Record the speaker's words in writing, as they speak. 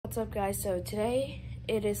What's up, guys? So today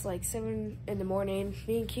it is like 7 in the morning.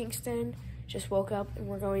 Me and Kingston just woke up and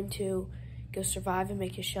we're going to go survive and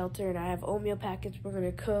make a shelter. And I have oatmeal packets we're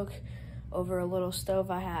gonna cook over a little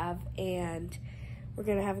stove I have, and we're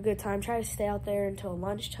gonna have a good time. Try to stay out there until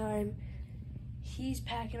lunchtime. He's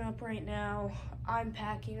packing up right now. I'm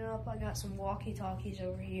packing up. I got some walkie-talkies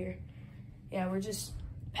over here. Yeah, we're just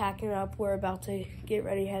packing up. We're about to get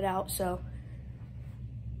ready to head out, so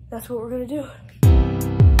that's what we're gonna do.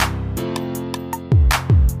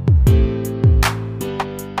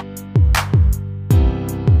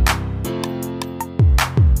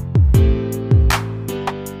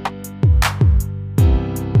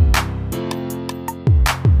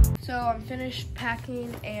 So I'm finished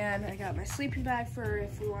packing and I got my sleeping bag for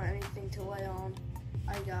if we want anything to lay on.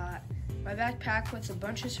 I got my backpack with a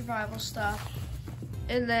bunch of survival stuff.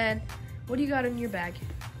 And then, what do you got in your bag?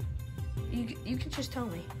 You can just tell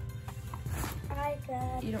me.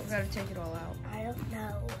 You don't gotta take it all out. I don't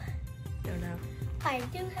know. Don't know. I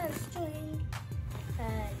do have string,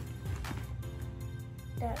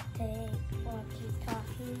 duct tape,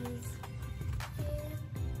 walkie-talkies,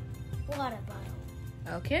 and water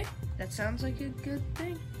bottle. Okay, that sounds like a good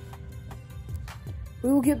thing.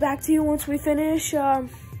 We will get back to you once we finish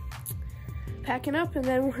packing up, and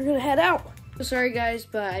then we're gonna head out. Sorry guys,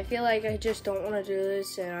 but I feel like I just don't want to do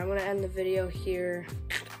this, and I'm gonna end the video here.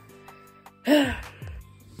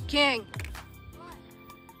 King,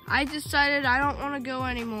 I decided I don't want to go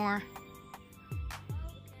anymore.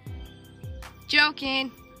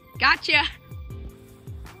 Joking. Gotcha.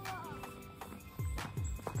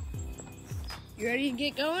 You ready to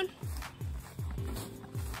get going?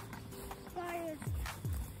 Fire.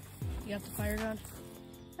 You got the fire gun?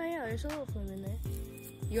 Oh yeah, there's a little flame in there.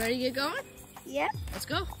 You ready to get going? Yep. Let's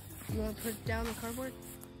go. You want to put down the cardboard?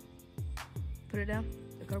 Put it down,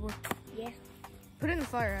 the cardboard? Yeah. Put it in the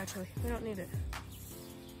fire, actually. We don't need it.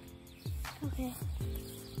 Okay.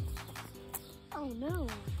 Oh no.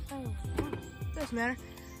 Oh no. Doesn't matter.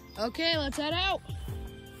 Okay, let's head out.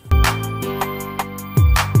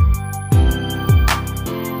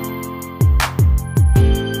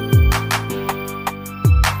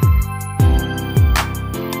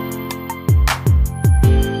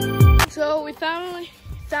 So we finally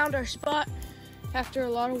found our spot after a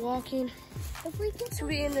lot of walking. If we get To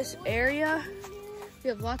be in this area, we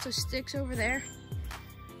have lots of sticks over there.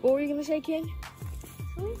 What were you gonna say, King?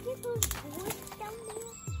 Can we get those wood down there?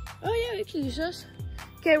 Oh yeah, we can use this.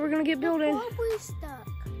 Okay, we're gonna get building. Probably stuck.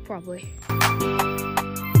 Probably.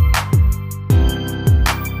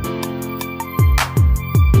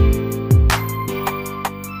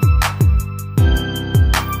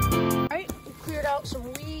 Alright, we cleared out some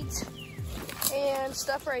weeds and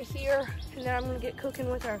stuff right here, and then I'm gonna get cooking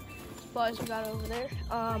with our supplies we got over there.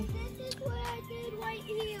 This is what I did right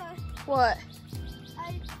here. What?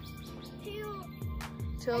 I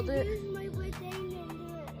Tilled it? used my wood thing and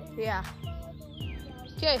do it. Yeah.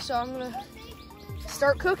 Okay, so I'm gonna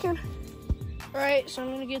start cooking. All right, so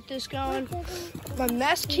I'm gonna get this going. My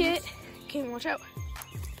mess kit, okay, watch out.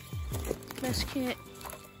 Mess kit,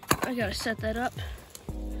 I gotta set that up.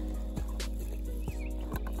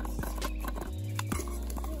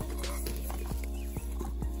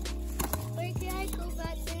 Wait, can I go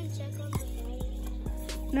back there and check on the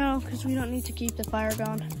fire? No, because we don't need to keep the fire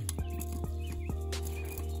going.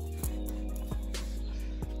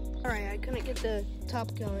 All right, I couldn't get the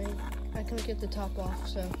top going. I couldn't get the top off,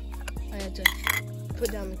 so I had to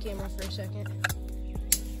put down the camera for a second.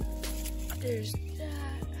 There's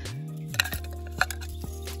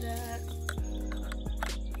that.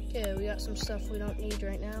 Okay, we got some stuff we don't need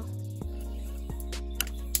right now.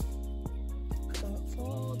 Don't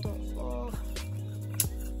fall, don't fall.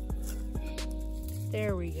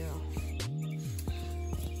 There we go.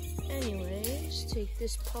 Anyways, take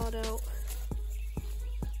this pot out.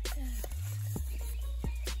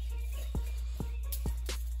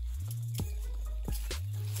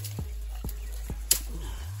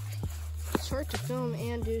 It's hard to film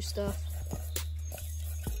and do stuff,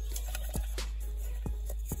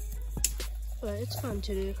 but it's fun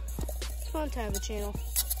to do. It's fun to have a channel.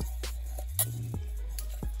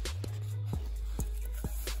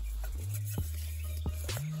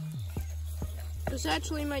 It was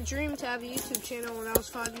actually my dream to have a YouTube channel when I was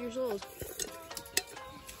 5 years old.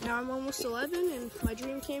 Now I'm almost 11 and my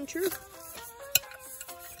dream came true.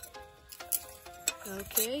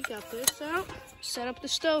 Okay, got this out. Set up the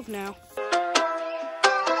stove now.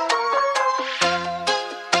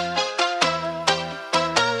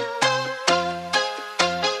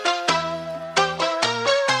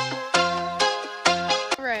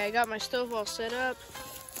 Alright, I got my stove all set up.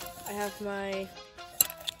 I have my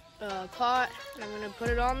pot, and I'm gonna put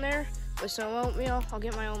it on there with some oatmeal. I'll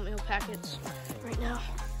get my oatmeal packets right now.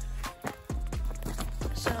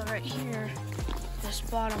 So right here, this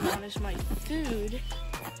bottom one is my food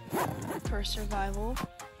for survival.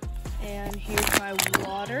 And here's my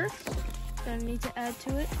water that I need to add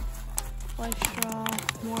to it. Life straw,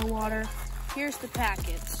 more water. Here's the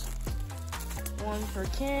packets. One for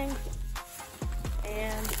King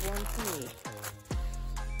and one for me.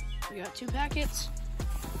 We got 2 packets.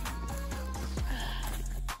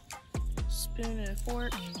 Spoon and a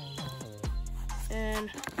fork. And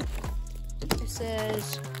it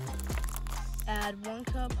says add 1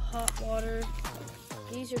 cup hot water.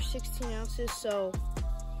 These are 16 ounces, so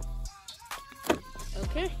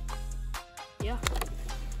okay. Yeah.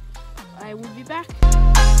 I will be back.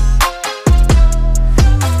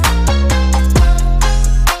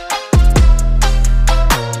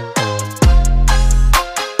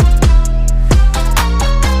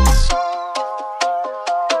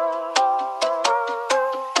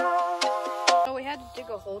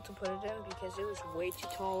 A hole to put it in because it was way too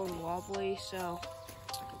tall and wobbly, so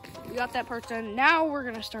we got that part done. Now we're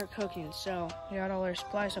gonna start cooking. So we got all our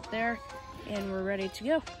supplies up there and we're ready to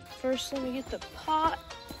go. First, let me get the pot,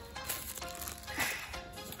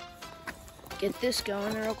 get this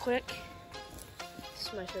going real quick. This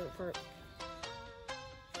is my favorite part.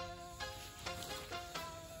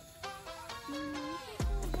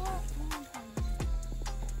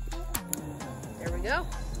 There we go.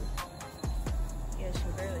 You guys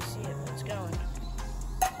can barely see it, but it's going.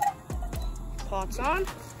 Pot's on.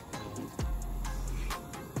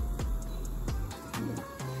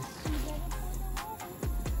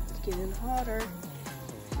 It's getting hotter.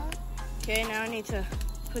 Okay, now I need to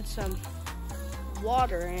put some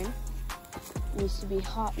water in. It needs to be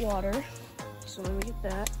hot water. So let me get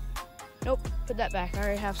that. Nope, put that back. I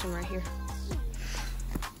already have some right here.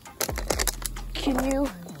 Can you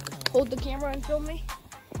hold the camera and film me?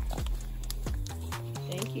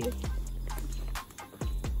 Thank you.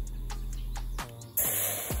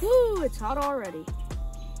 Woo, it's hot already.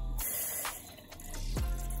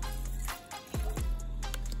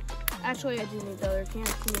 Actually, I do need the other can.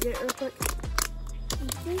 Can you get it real quick?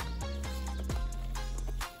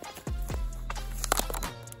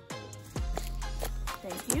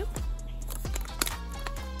 Thank you.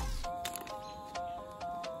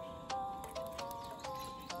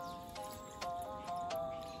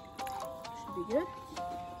 Should be good.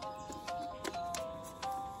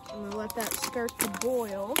 I'm gonna let that start to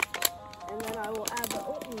boil, and then I will add the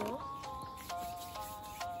oatmeal.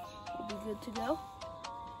 We'll be good to go.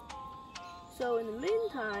 So in the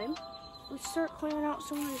meantime, let's start cleaning out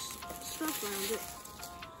some of this stuff around it.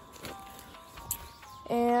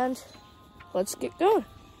 And let's get going.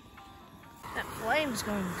 That flame's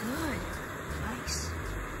going good. Nice.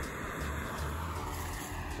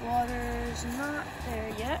 Water's not there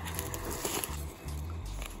yet.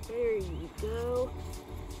 There you go.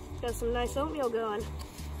 Got some nice oatmeal going.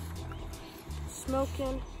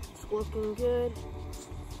 Smoking, it's looking good.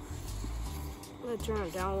 I'm gonna turn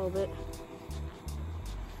it down a little bit.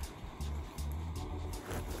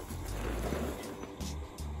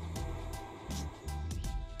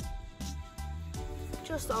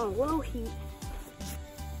 Just on low heat.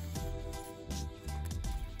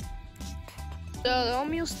 So the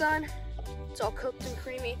oatmeal's done. It's all cooked and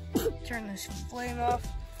creamy. Turn this flame off.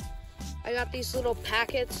 I got these little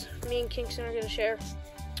packets me and Kingston are gonna share.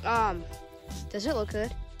 Does it look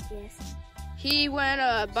good? Yes. He went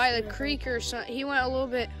by the creek or something. He went a little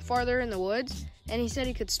bit farther in the woods and he said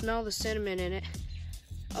he could smell the cinnamon in it.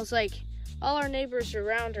 I was like, all our neighbors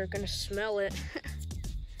around are gonna smell it.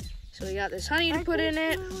 So we got this honey to put in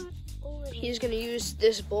it. He's gonna use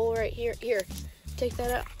this bowl right here. Here, take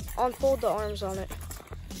that out. Unfold the arms on it.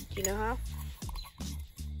 Do you know how?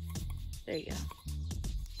 There you go.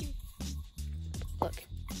 Look,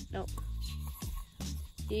 nope.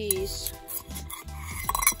 These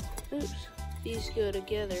go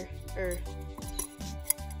together, there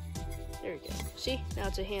we go. See, now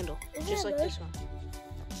it's a handle, just like this one.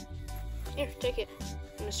 Here, take it.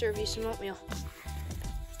 I'm gonna serve you some oatmeal.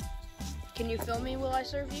 Can you film me while I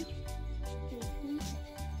serve you? Mm-hmm.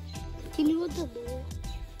 Can you hold the bowl?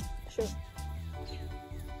 Sure.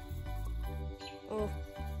 Oh,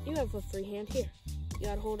 you have a free hand here. You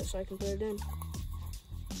gotta hold it so I can put it in.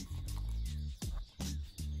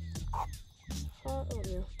 Hot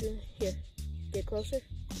oatmeal. Here, get closer.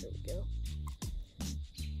 There we go.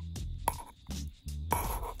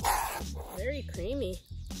 Very creamy.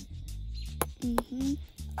 Mm-hmm.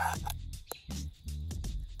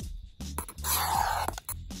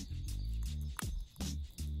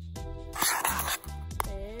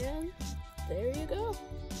 And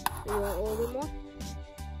You want a little bit more?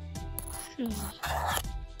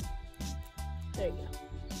 There you go.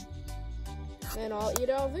 And I'll eat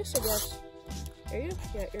all this, I guess. There you go.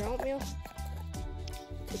 You got your oatmeal.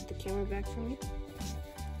 Take the camera back from you.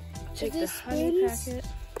 Take the honey packet.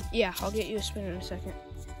 Yeah, I'll get you a spoon in a second.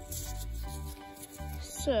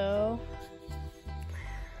 So,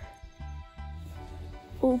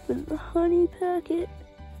 open the honey packet.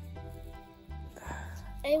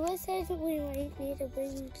 I was saying we might need to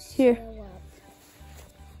bring Here. Snow up.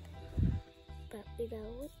 But we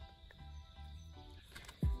don't.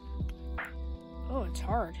 Oh, it's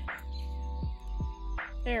hard.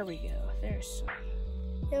 There we go. There's some.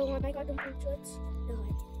 The one I got them from Schwartz? No,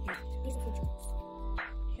 Yeah. these are from Schwartz.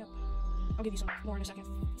 Yep. I'll give you some more in a second.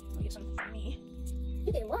 I'll get some for me.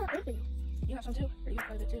 You get what? Really? You have some too? Or you got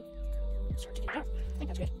quite a bit too? Start to get it out. I think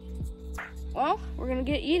that's good. Well, we're gonna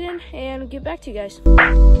get eating and get back to you guys.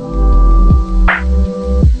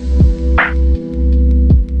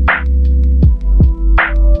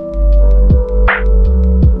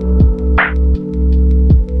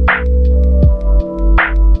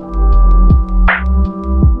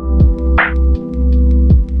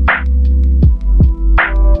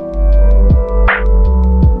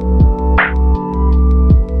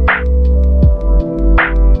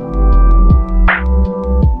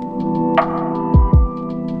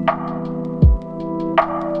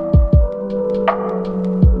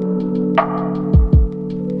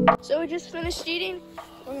 So we just finished eating.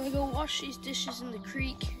 We're gonna go wash these dishes in the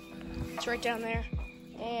creek. It's right down there.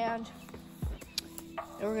 And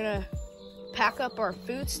then we're gonna pack up our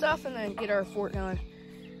food stuff and then get our fort going.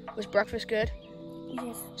 Was breakfast good?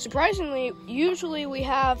 Yes. Surprisingly, usually we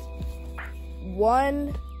have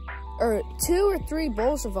 1 or 2 or 3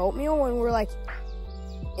 bowls of oatmeal when we're like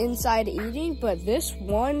inside eating, but this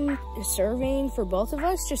one serving for both of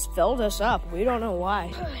us just filled us up. We don't know why.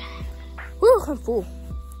 Whew, I'm full.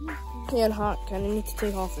 And hot. Kind of need to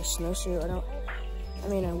take off the snowsuit.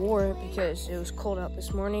 I wore it because it was cold out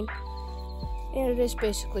this morning, and it is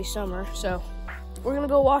basically summer. So we're gonna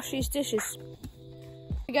go wash these dishes.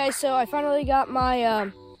 Hey guys, so I finally got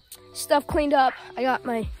my stuff cleaned up. I got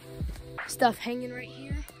my stuff hanging right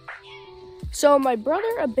here. So my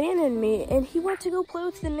brother abandoned me, and he went to go play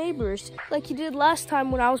with the neighbors like he did last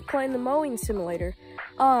time when I was playing the mowing simulator.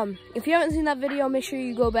 If you haven't seen that video, make sure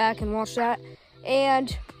you go back and watch that.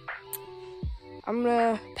 And I'm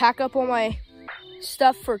gonna pack up all my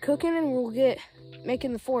stuff for cooking, and we'll get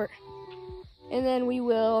making the fort. And then we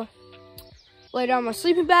will lay down my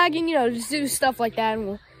sleeping bag and, just do stuff like that, and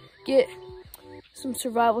we'll get some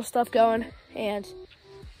survival stuff going. And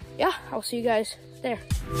yeah, I'll see you guys there.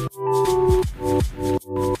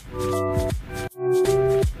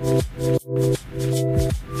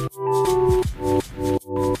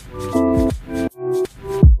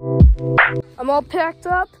 I'm all packed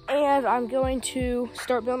up, and I'm going to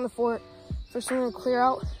start building the fort. First, I'm going to clear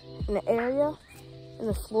out an area in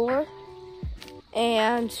the floor,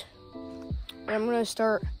 and I'm going to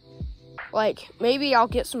start, maybe I'll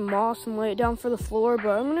get some moss and lay it down for the floor, but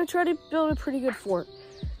I'm going to try to build a pretty good fort.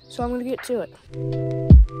 So I'm going to get to it.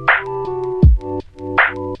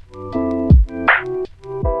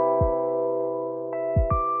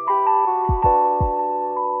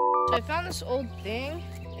 So I found this old thing,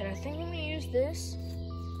 and I think I'm going to use this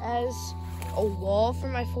as a wall for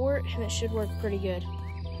my fort, and it should work pretty good.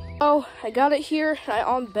 Oh, I got it here. I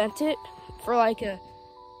unbent it for like a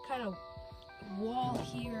kind of wall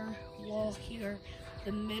here,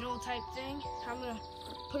 the middle type thing. I'm going to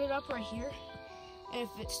put it up right here. And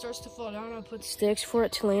if it starts to fall down, I'll put sticks for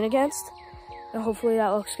it to lean against. And hopefully that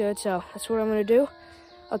looks good. So that's what I'm going to do.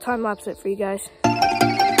 I'll time lapse it for you guys.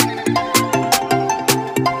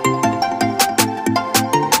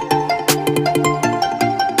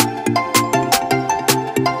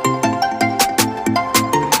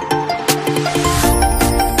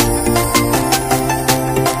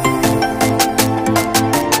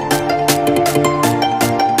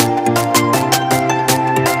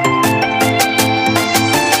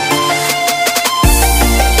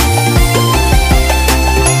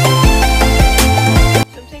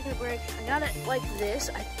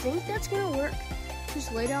 I think that's gonna work.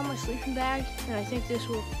 Just lay down my sleeping bag, and I think this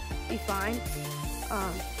will be fine.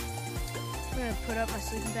 I'm gonna put up my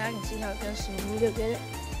sleeping bag and see how it goes. So let me go get it.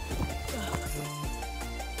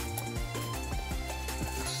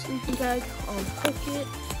 Sleeping bag, unhook it.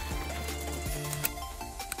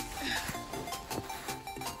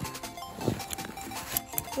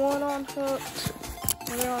 One unhooked,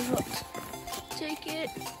 other unhooked. Take it.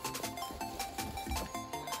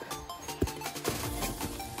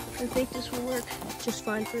 I think this will work just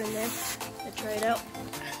fine for in there. Let's try it out.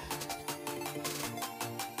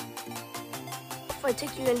 if I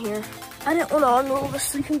take you in here, I didn't want to unroll the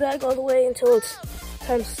sleeping bag all the way until it's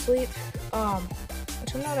time to sleep.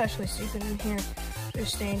 Which I'm not actually sleeping in here,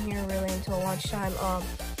 just staying here really until lunchtime.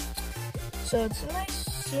 So it's a nice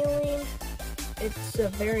ceiling. It's a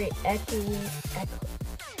very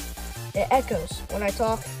it echoes when I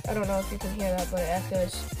talk. I don't know if you can hear that, but it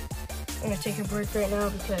echoes. I'm gonna take a break right now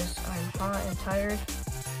because I'm hot and tired.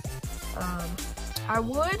 I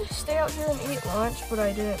would stay out here and eat lunch, but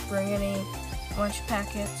I didn't bring any lunch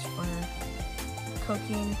packets for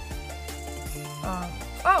cooking.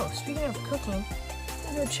 Oh, speaking of cooking,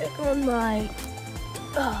 I'm gonna check on my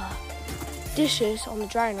dishes on the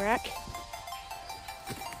drying rack.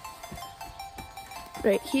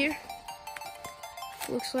 Right here.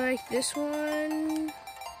 Looks like this one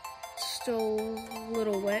still a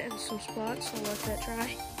little wet in some spots, so I'll let that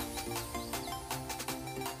dry.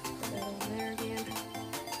 Put that on there again.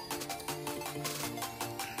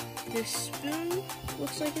 This spoon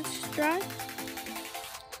looks like it's dry.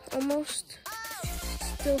 Almost.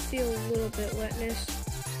 Still feel a little bit wetness.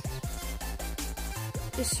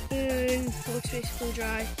 This spoon looks basically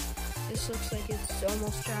dry. This looks like it's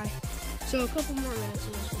almost dry. So a couple more minutes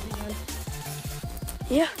and this will be done.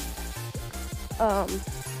 Yeah.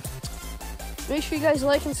 Make sure you guys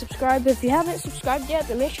like and subscribe. If you haven't subscribed yet,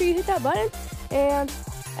 then make sure you hit that button. And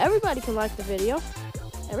everybody can like the video.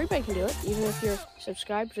 Everybody can do it, even if you're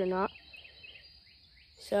subscribed or not.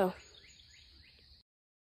 So